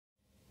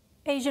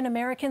Asian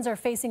Americans are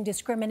facing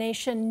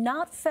discrimination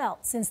not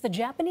felt since the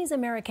Japanese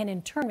American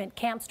internment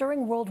camps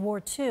during World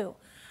War II.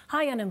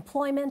 High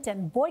unemployment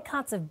and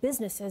boycotts of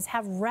businesses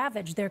have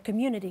ravaged their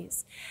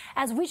communities.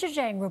 As Weijia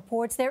Jiang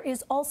reports, there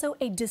is also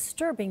a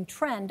disturbing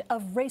trend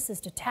of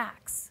racist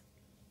attacks.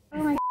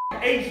 Oh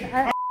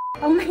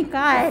my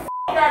God.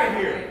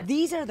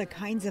 These are the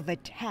kinds of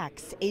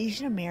attacks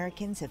Asian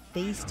Americans have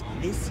faced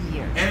this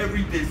year.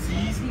 Every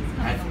disease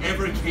has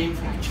ever came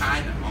from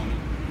China, homie.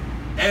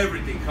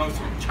 Everything comes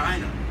from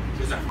China.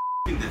 It's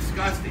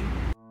disgusting.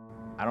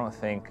 I don't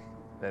think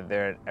that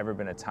there had ever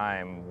been a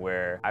time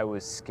where I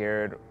was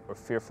scared or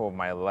fearful of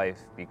my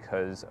life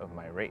because of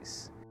my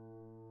race.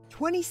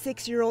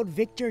 26-year-old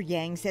Victor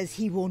Yang says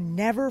he will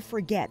never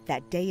forget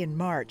that day in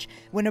March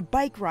when a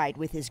bike ride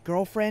with his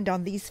girlfriend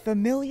on these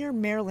familiar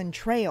Maryland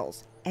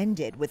trails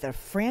ended with a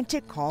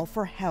frantic call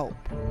for help.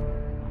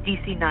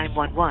 DC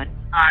 911.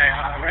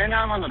 Hi, right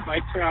now I'm on the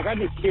bike trail. I've had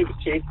these kids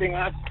chasing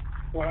us,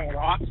 throwing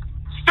rocks.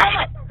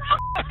 Stop!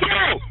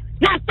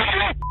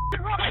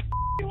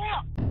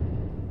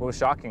 What was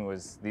shocking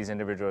was these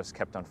individuals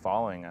kept on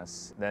following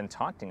us, then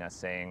taunting us,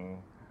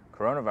 saying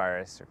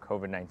coronavirus or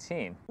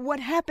COVID-19. What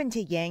happened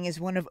to Yang is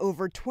one of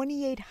over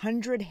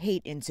 2,800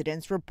 hate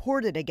incidents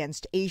reported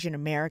against Asian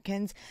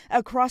Americans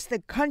across the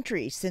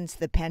country since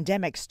the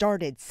pandemic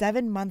started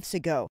 7 months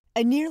ago.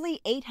 A nearly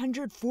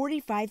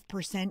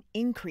 845%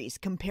 increase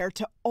compared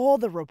to all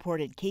the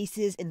reported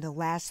cases in the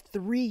last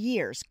 3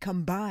 years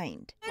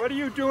combined. What are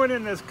you doing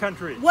in this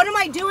country? What am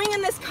I doing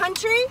in this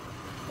country?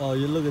 Oh,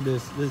 you look at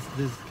this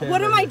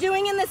What am I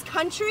doing in this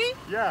country?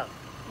 Yeah.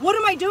 What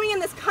am I doing in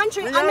this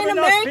country? I'm an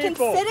American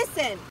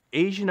citizen.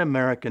 Asian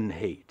American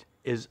hate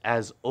is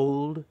as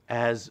old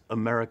as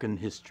American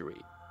history.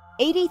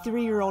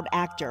 83-year-old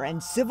actor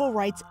and civil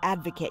rights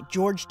advocate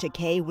George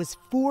Takei was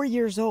 4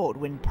 years old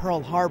when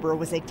Pearl Harbor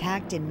was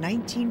attacked in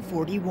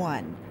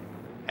 1941.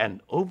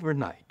 And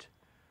overnight,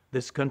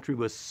 this country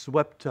was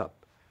swept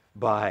up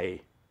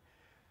by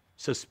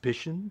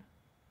suspicion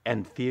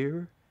and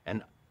fear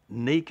and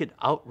naked,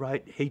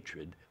 outright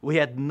hatred. We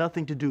had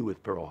nothing to do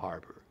with Pearl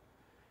Harbor.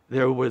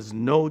 There was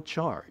no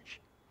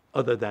charge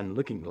other than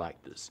looking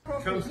like this.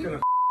 Trump's gonna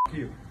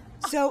you.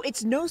 So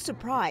it's no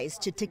surprise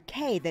to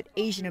Takei that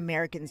Asian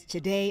Americans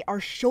today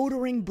are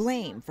shouldering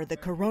blame for the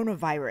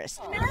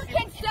coronavirus.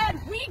 Americans said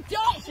we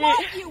don't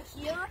want you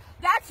here.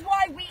 That's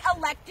why we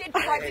elected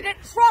President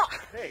Trump.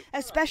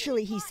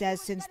 Especially, he says,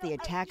 since the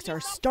attacks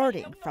are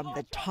starting from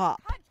the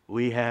top.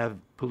 We have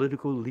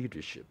political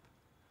leadership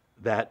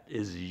that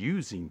is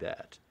using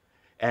that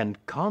and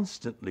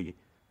constantly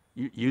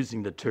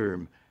using the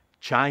term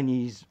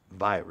Chinese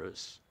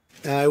virus.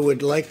 I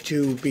would like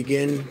to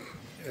begin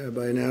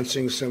by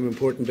announcing some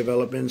important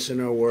developments in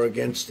our war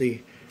against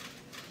the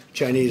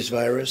Chinese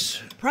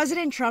virus.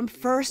 President Trump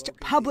first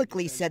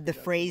publicly said the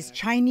phrase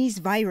Chinese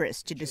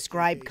virus to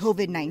describe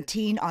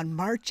COVID-19 on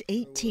March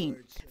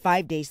 18th.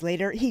 5 days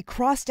later, he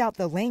crossed out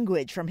the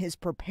language from his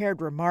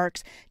prepared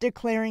remarks,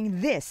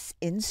 declaring this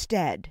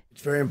instead.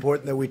 It's very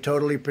important that we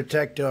totally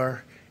protect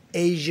our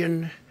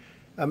Asian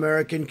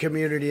American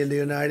community in the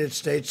United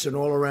States and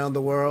all around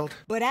the world.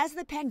 But as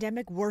the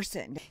pandemic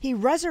worsened, he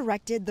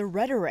resurrected the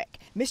rhetoric.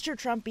 Mr.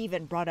 Trump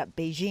even brought up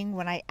Beijing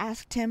when I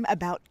asked him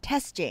about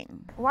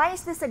testing. Why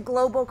is this a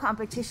global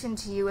competition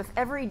to you if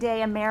every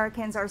day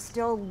Americans are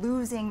still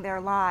losing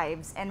their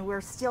lives and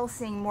we're still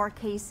seeing more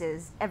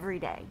cases every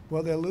day?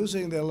 Well, they're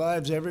losing their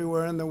lives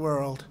everywhere in the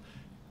world.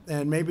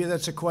 And maybe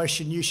that's a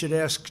question you should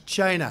ask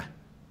China.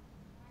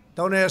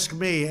 Don't ask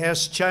me,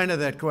 ask China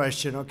that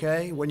question,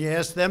 okay? When you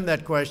ask them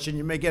that question,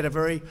 you may get a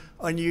very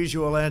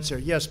unusual answer.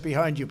 Yes,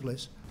 behind you,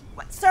 please.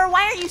 Sir,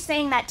 why are you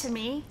saying that to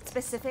me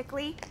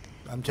specifically?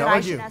 I'm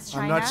telling you,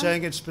 I'm not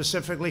saying it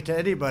specifically to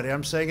anybody.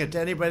 I'm saying it to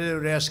anybody that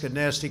would ask a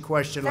nasty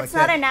question like that.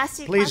 That's not a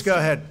nasty question. Please go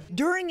ahead.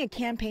 During a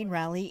campaign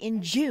rally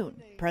in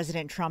June,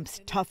 President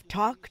Trump's tough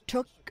talk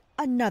took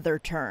another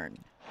turn.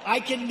 I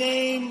can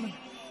name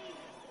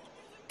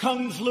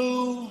Kung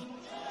Flu.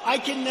 I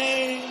can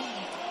name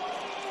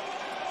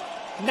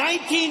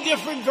 19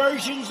 different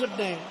versions of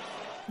names.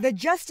 The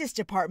Justice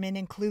Department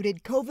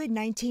included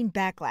COVID-19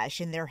 backlash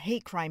in their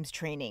hate crimes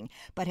training,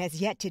 but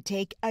has yet to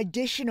take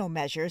additional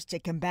measures to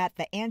combat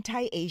the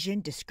anti-Asian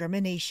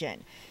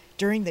discrimination.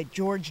 During the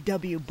George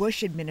W.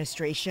 Bush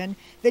administration,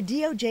 the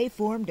DOJ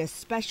formed a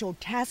special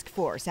task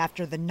force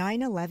after the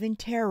 9/11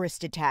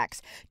 terrorist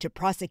attacks to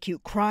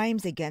prosecute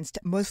crimes against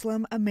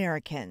Muslim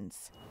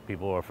Americans.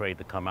 People were afraid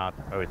to come out.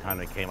 Every time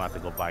they came out to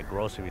go buy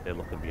groceries, they're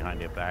looking behind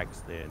their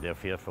backs. They're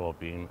fearful of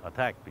being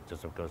attacked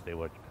just because they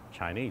were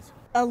Chinese.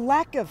 A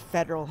lack of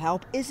federal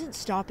help isn't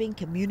stopping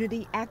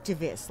community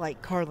activists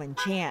like Carlin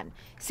Chan.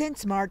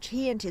 Since March,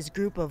 he and his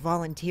group of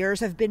volunteers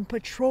have been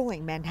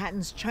patrolling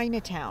Manhattan's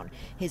Chinatown,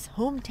 his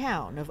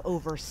hometown of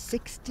over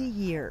 60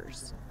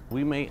 years.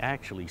 We may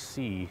actually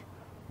see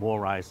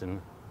more rise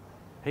in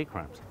hate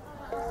crimes.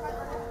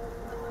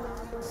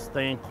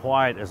 Staying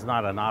quiet is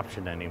not an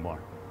option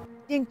anymore.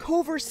 In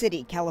Culver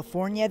City,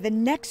 California, the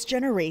next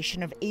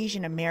generation of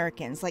Asian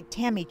Americans like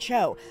Tammy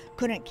Cho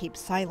couldn't keep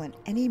silent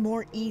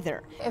anymore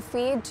either. If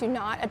we do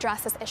not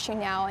address this issue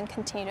now and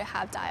continue to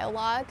have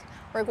dialogue,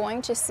 we're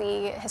going to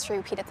see history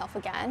repeat itself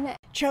again.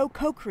 Cho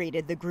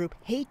co-created the group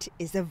Hate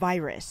is a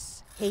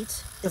Virus.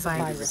 Hate is a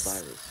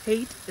virus.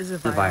 Hate is a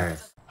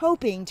virus.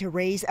 Hoping to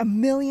raise $1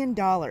 million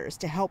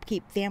to help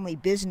keep family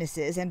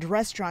businesses and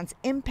restaurants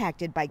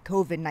impacted by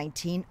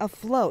COVID-19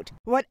 afloat,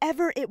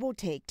 whatever it will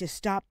take to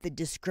stop the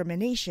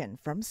discrimination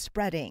from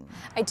spreading.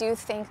 I do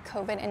think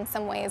COVID in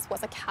some ways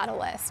was a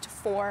catalyst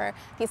for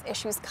these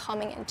issues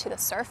coming into the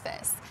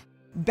surface.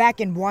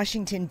 Back in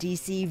Washington,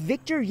 D.C.,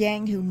 Victor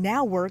Yang, who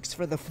now works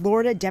for the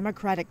Florida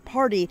Democratic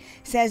Party,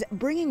 says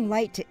bringing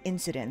light to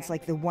incidents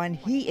like the one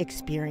he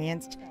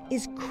experienced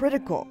is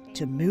critical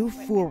to move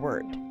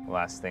forward. The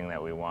last thing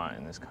that we want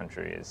in this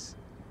country is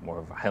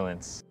more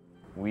violence.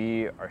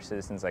 We are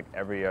citizens like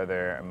every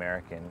other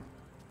American.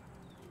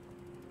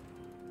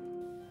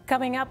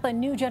 Coming up, a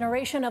new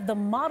generation of the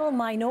model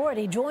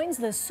minority joins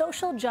the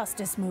social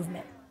justice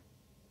movement.